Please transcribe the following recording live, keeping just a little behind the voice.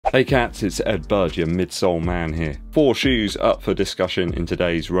Hey cats, it's EDDBUD, your midsole man here. 4 shoes up for discussion in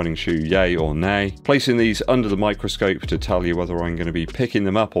today's running shoe yay or nay. Placing these under the microscope to tell you whether I'm going to be picking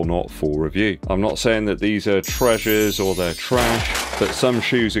them up or not for review. I'm not saying that these are treasures or they're trash, but some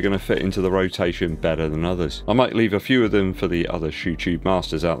shoes are going to fit into the rotation better than others. I might leave a few of them for the other shoe tube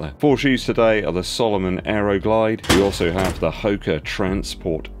masters out there. 4 shoes today are the SALOMON AERO GLIDE. We also have the HOKA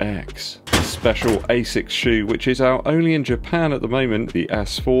TRANSPORT X. Special ASICS shoe, which is out only in Japan at the moment, the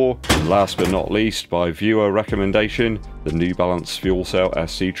S4, and last but not least, by viewer recommendation, the New Balance FUELCELL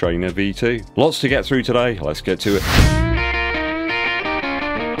SC Trainer V2. Lots to get through today, let's get to it.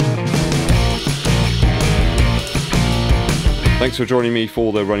 Thanks for joining me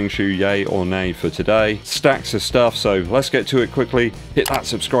for the running shoe yay or nay for today. Stacks of stuff, so let's get to it quickly. Hit that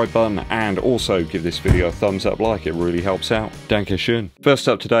subscribe button and also give this video a thumbs up like, it really helps out. Danke schön. First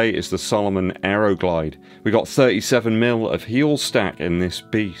up today is the SALOMON AERO GLIDE. We got 37mm of heel stack in this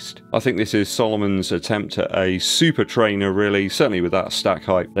beast. I think this is Salomon's attempt at a super trainer really, certainly with that stack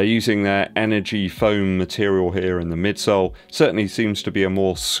height. They're using their energy foam material here in the midsole. Certainly seems to be a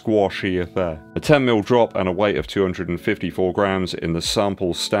more squashy affair. A 10mm drop and a weight of 254 grams in the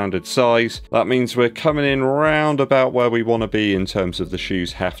sample standard size. That means we're coming in round about where we want to be in terms of the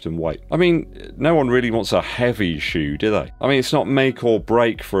shoe's heft and weight. I mean, no one really wants a heavy shoe, do they? I mean, it's not make or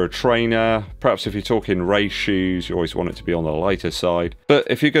break for a trainer. Perhaps if you're talking race shoes, you always want it to be on the lighter side. But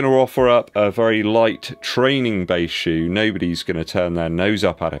if you're going to offer up a very light training-based shoe, nobody's going to turn their nose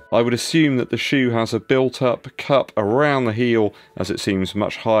up at it. I would assume that the shoe has a built-up cup around the heel, as it seems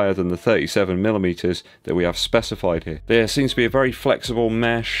much higher than the 37mm that we have specified here. There seems to be a very flexible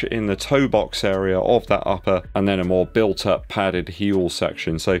mesh in the toe box area of that upper, and then a more built-up padded heel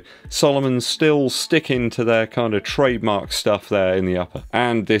section. So Salomon's still sticking to their kind of trademark stuff there in the upper.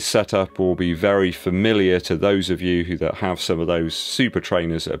 And this setup will be very familiar to those of you who have some of those super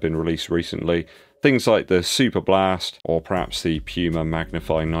trainers that have been released recently. Things like the Super Blast, or perhaps the Puma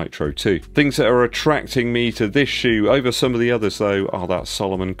Magnify Nitro 2. Things that are attracting me to this shoe over some of the others though are that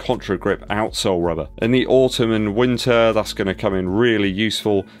Salomon Contra Grip outsole rubber. In the autumn and winter, that's going to come in really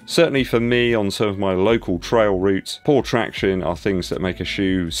useful, certainly for me on some of my local trail routes. Poor traction are things that make a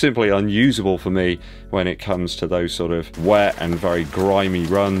shoe simply unusable for me when it comes to those sort of wet and very grimy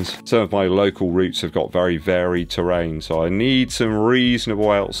runs. Some of my local routes have got very varied terrain, so I need some reasonable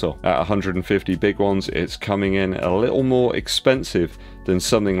outsole. At 150 big ones, it's coming in a little more expensive than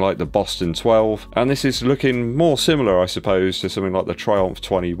something like the Boston 12, and this is looking more similar, I suppose, to something like the Triumph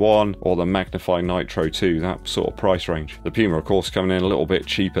 21 or the Magnify Nitro 2, that sort of price range. The Puma, of course, coming in a little bit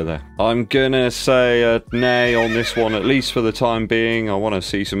cheaper there. I'm gonna say a nay on this one, at least for the time being. I want to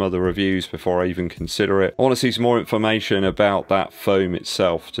see some other reviews before I even consider it. I want to see some more information about that foam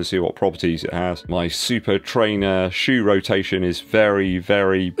itself to see what properties it has. My super trainer shoe rotation is very,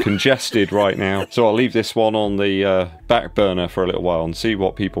 very congested right now, so I'll leave this one on the back burner for a little while and see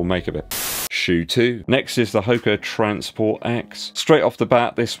what people make of it. Shoe 2. Next is the HOKA TRANSPORT X. Straight off the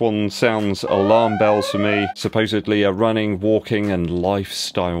bat, this one sounds alarm bells for me. Supposedly a running, walking and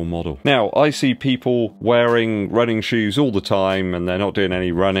lifestyle model. Now, I see people wearing running shoes all the time and they're not doing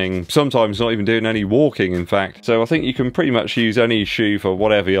any running, sometimes not even doing any walking in fact. So I think you can pretty much use any shoe for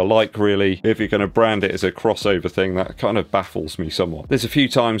whatever you like really. If you're going to brand it as a crossover thing, that kind of baffles me somewhat. There's a few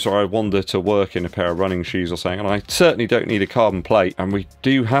times where I wander to work in a pair of running shoes or something, and I certainly don't need a carbon plate, and we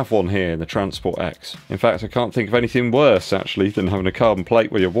do have one here in the TRANSPORT X. In fact, I can't think of anything worse actually than having a carbon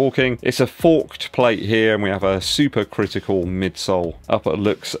plate where you're walking. It's a forked plate here, and we have a super critical midsole. Upper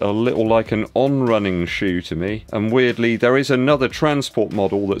looks a little like an on-running shoe to me, and weirdly there is another Transport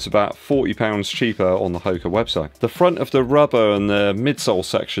model that's about £40 cheaper on the HOKA website. The front of the rubber and the midsole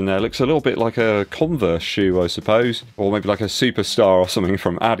section there looks a little bit like a Converse shoe, I suppose, or maybe like a Superstar or something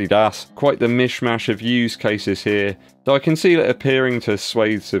from Adidas. Quite the mishmash of use cases here, though I can see it appearing to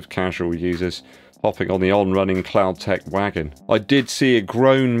swathes of casual users hopping on the on-running CloudTech wagon. I did see a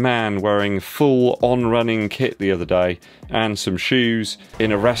grown man wearing full on-running kit the other day and some shoes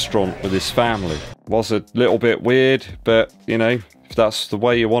in a restaurant with his family. Was a little bit weird, but you know, if that's the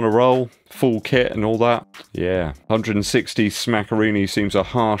way you want to roll, full kit and all that, yeah. 160 smackaroonie seems a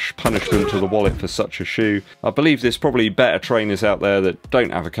harsh punishment to the wallet for such a shoe. I believe there's probably better trainers out there that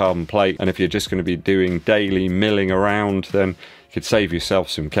don't have a carbon plate, and if you're just going to be doing daily milling around, then you could save yourself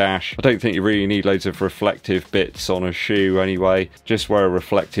some cash. I don't think you really need loads of reflective bits on a shoe anyway. Just wear a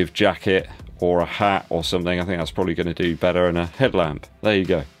reflective jacket or a hat or something. I think that's probably going to do better, and a headlamp. There you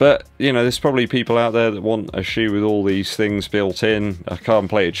go. But, you know, there's probably people out there that want a shoe with all these things built in, a carbon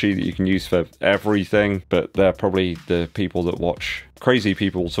plated shoe that you can use for everything, but they're probably the people that watch crazy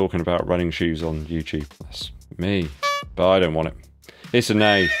people talking about running shoes on YouTube. That's me. But I don't want it. It's an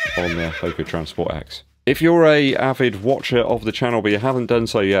A on the HOKA TRANSPORT X. If you're a avid watcher of the channel but you haven't done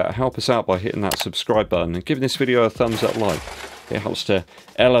so yet, help us out by hitting that subscribe button and giving this video a thumbs up like. It helps to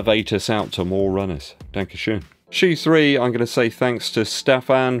elevate us out to more runners. Dankeschön. Shoe 3, I'm going to say thanks to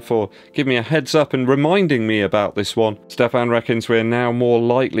Stefan for giving me a heads up and reminding me about this one. Stefan reckons we're now more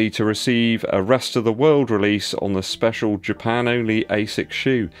likely to receive a rest of the world release on the special Japan only ASICS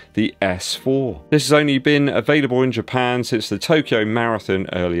shoe, the S4. This has only been available in Japan since the Tokyo Marathon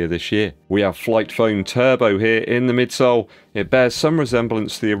earlier this year. We have Flight Foam Turbo here in the midsole. It bears some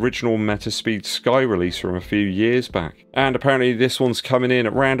resemblance to the original Metaspeed Sky release from a few years back. And apparently this one's coming in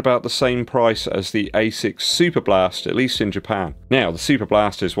at around about the same price as the ASICS Super Blast, at least in Japan. Now, the Super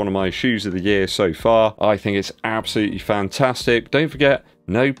Blast is one of my shoes of the year so far. I think it's absolutely fantastic. Don't forget,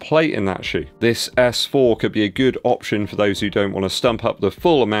 no plate in that shoe. This S4 could be a good option for those who don't want to stump up the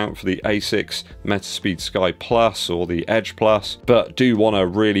full amount for the ASICS Metaspeed Sky Plus or the Edge Plus, but do want a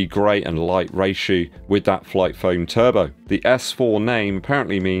really great and light race shoe with that Flight Foam Turbo. The S4 name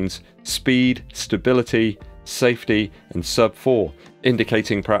apparently means speed, stability, safety and sub 4,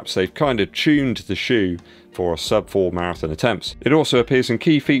 indicating perhaps they've kind of tuned the shoe for sub 4 marathon attempts. It also appears in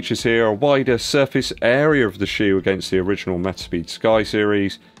key features here a wider surface area of the shoe against the original Metaspeed Sky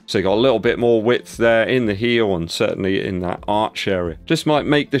series, so you got a little bit more width there in the heel and certainly in that arch area. Just might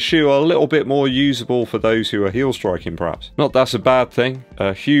make the shoe a little bit more usable for those who are heel striking perhaps. Not that's a bad thing,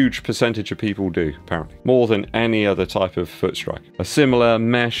 a huge percentage of people do apparently, more than any other type of foot strike. A similar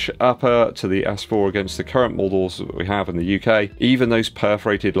mesh upper to the S4 against the current models that we have in the UK, even those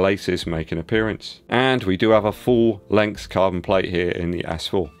perforated laces make an appearance. And we do have a full length carbon plate here in the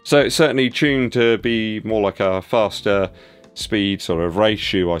S4. So it's certainly tuned to be more like a faster speed sort of race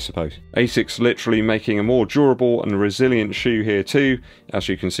shoe, I suppose. ASICS literally making a more durable and resilient shoe here too. As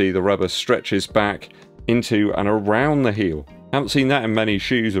you can see, the rubber stretches back into and around the heel. Haven't seen that in many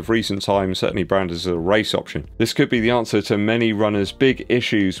shoes of recent times, certainly branded as a race option. This could be the answer to many runners' big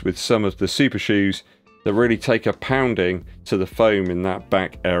issues with some of the super shoes that really take a pounding to the foam in that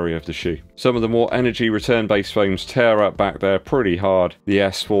back area of the shoe. Some of the more energy return based foams tear up back there pretty hard. The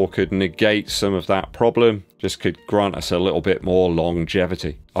S4 could negate some of that problem, just could grant us a little bit more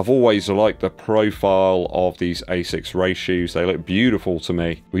longevity. I've always liked the profile of these ASICS race shoes. They look beautiful to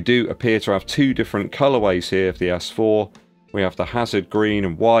me. We do appear to have two different colorways here of the S4. We have the Hazard green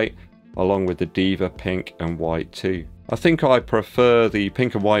and white, along with the Diva pink and white too. I think I prefer the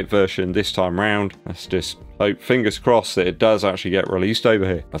pink and white version this time round. Let's just hope, fingers crossed, that it does actually get released over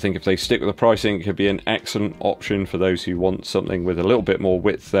here. I think if they stick with the pricing, it could be an excellent option for those who want something with a little bit more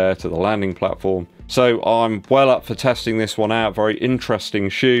width there to the landing platform. So I'm well up for testing this one out. Very interesting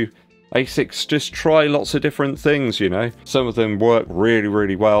shoe. ASICS just try lots of different things, you know. Some of them work really,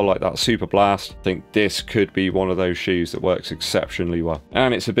 really well, like that Super Blast. I think this could be one of those shoes that works exceptionally well.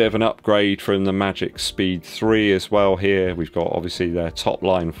 And it's a bit of an upgrade from the Magic Speed 3 as well here. We've got obviously their top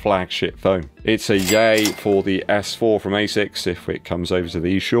line flagship foam. It's a yay for the S4 from ASICS if it comes over to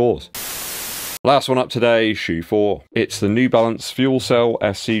these shores. Last one up today, shoe 4. It's the New Balance FUELCELL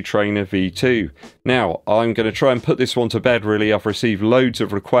SC Trainer V2. Now, I'm going to try and put this one to bed really. I've received loads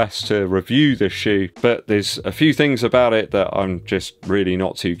of requests to review this shoe, but there's a few things about it that I'm just really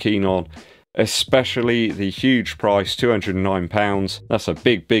not too keen on. Especially the huge price, £209. That's a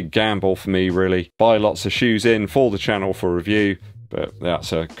big gamble for me really. Buy lots of shoes in for the channel for review, but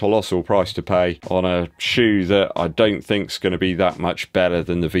that's a colossal price to pay on a shoe that I don't think's going to be that much better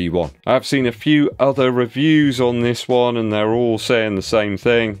than the V1. I've seen a few other reviews on this one and they're all saying the same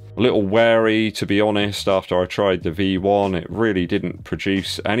thing. A little wary, to be honest, after I tried the V1. It really didn't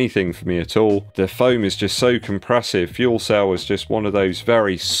produce anything for me at all. The foam is just so compressive. FUELCELL is just one of those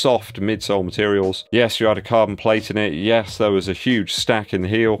very soft midsole materials. Yes, you had a carbon plate in it. Yes, there was a huge stack in the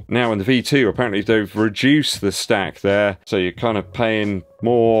heel. Now in the V2, apparently they've reduced the stack there, so you're kind of paying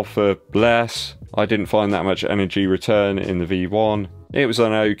more for less. I didn't find that much energy return in the V1. It was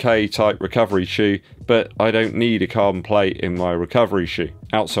an okay type recovery shoe, but I don't need a carbon plate in my recovery shoe.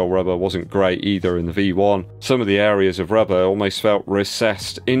 Outsole rubber wasn't great either in the V1. Some of the areas of rubber almost felt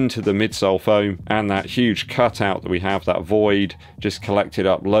recessed into the midsole foam, and that huge cutout that we have, that void, just collected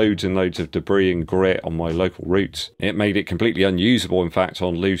up loads and loads of debris and grit on my local routes. It made it completely unusable, in fact,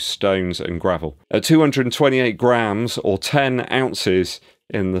 on loose stones and gravel. At 228 grams or 10 ounces,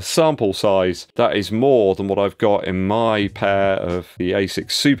 in the sample size, that is more than what I've got in my pair of the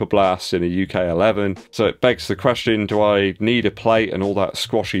ASICS Super Blast in a UK 11. So it begs the question, do I need a plate and all that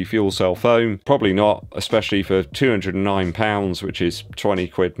squashy fuel cell foam? Probably not, especially for £209, which is 20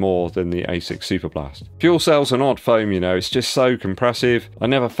 quid more than the ASICS Super Blast. Fuel cell's an odd foam, you know, it's just so compressive. I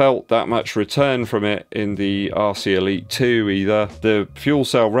never felt that much return from it in the RC Elite 2 either. The Fuel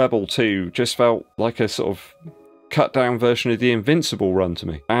Cell Rebel 2 just felt like a sort of cut down version of the Invincible run to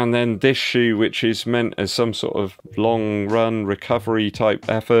me. And then this shoe, which is meant as some sort of long run recovery type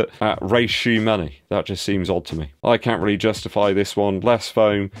effort at race shoe money. That just seems odd to me. I can't really justify this one. Less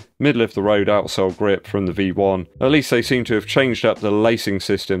foam, middle of the road outsole grip from the V1. At least they seem to have changed up the lacing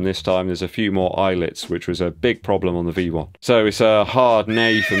system this time. There's a few more eyelets, which was a big problem on the V1. So it's a hard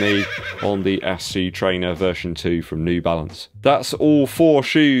nay for me on the SC Trainer version 2 from New Balance. That's all 4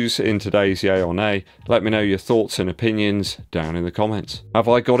 shoes in today's Yay or Nay. Let me know your thoughts and opinions down in the comments. Have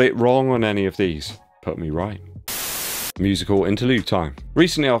I got it wrong on any of these? Put me right. Musical interlude time.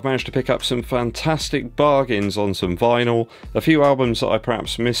 Recently I've managed to pick up some fantastic bargains on some vinyl, a few albums that I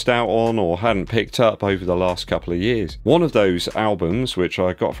perhaps missed out on or hadn't picked up over the last couple of years. One of those albums, which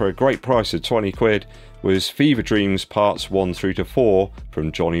I got for a great price of 20 quid, was Fever Dreams Parts 1 through to 4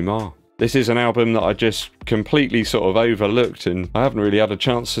 from Johnny Marr. This is an album that I just completely sort of overlooked and I haven't really had a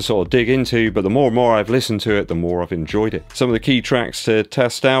chance to sort of dig into, but the more and more I've listened to it, the more I've enjoyed it. Some of the key tracks to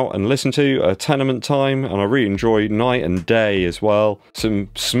test out and listen to are Tenement Time, and I really enjoy Night and Day as well. Some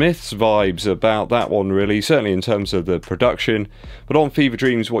Smiths vibes about that one really, certainly in terms of the production, but on Fever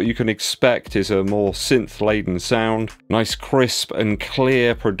Dreams what you can expect is a more synth-laden sound, nice crisp and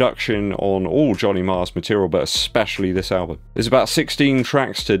clear production on all Johnny Marr's material, but especially this album. There's about 16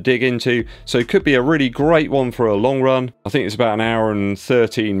 tracks to dig into, so it could be a really great one for a long run. I think it's about an hour and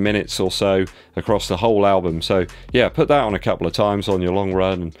 13 minutes or so across the whole album, so yeah, put that on a couple of times on your long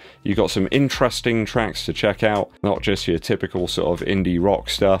run and you've got some interesting tracks to check out, not just your typical sort of indie rock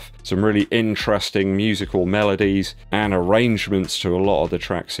stuff, some really interesting musical melodies and arrangements to a lot of the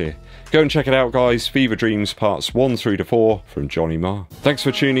tracks here. Go and check it out guys, Fever Dreams Parts 1 through to 4 from Johnny Marr. Thanks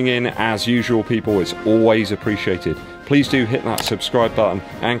for tuning in, as usual people, it's always appreciated. Please do hit that subscribe button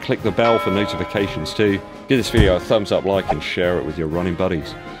and click the bell for notifications too. Give this video a thumbs up, like and share it with your running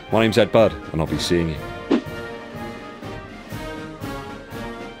buddies. My name's EDDBUD and I'll be seeing you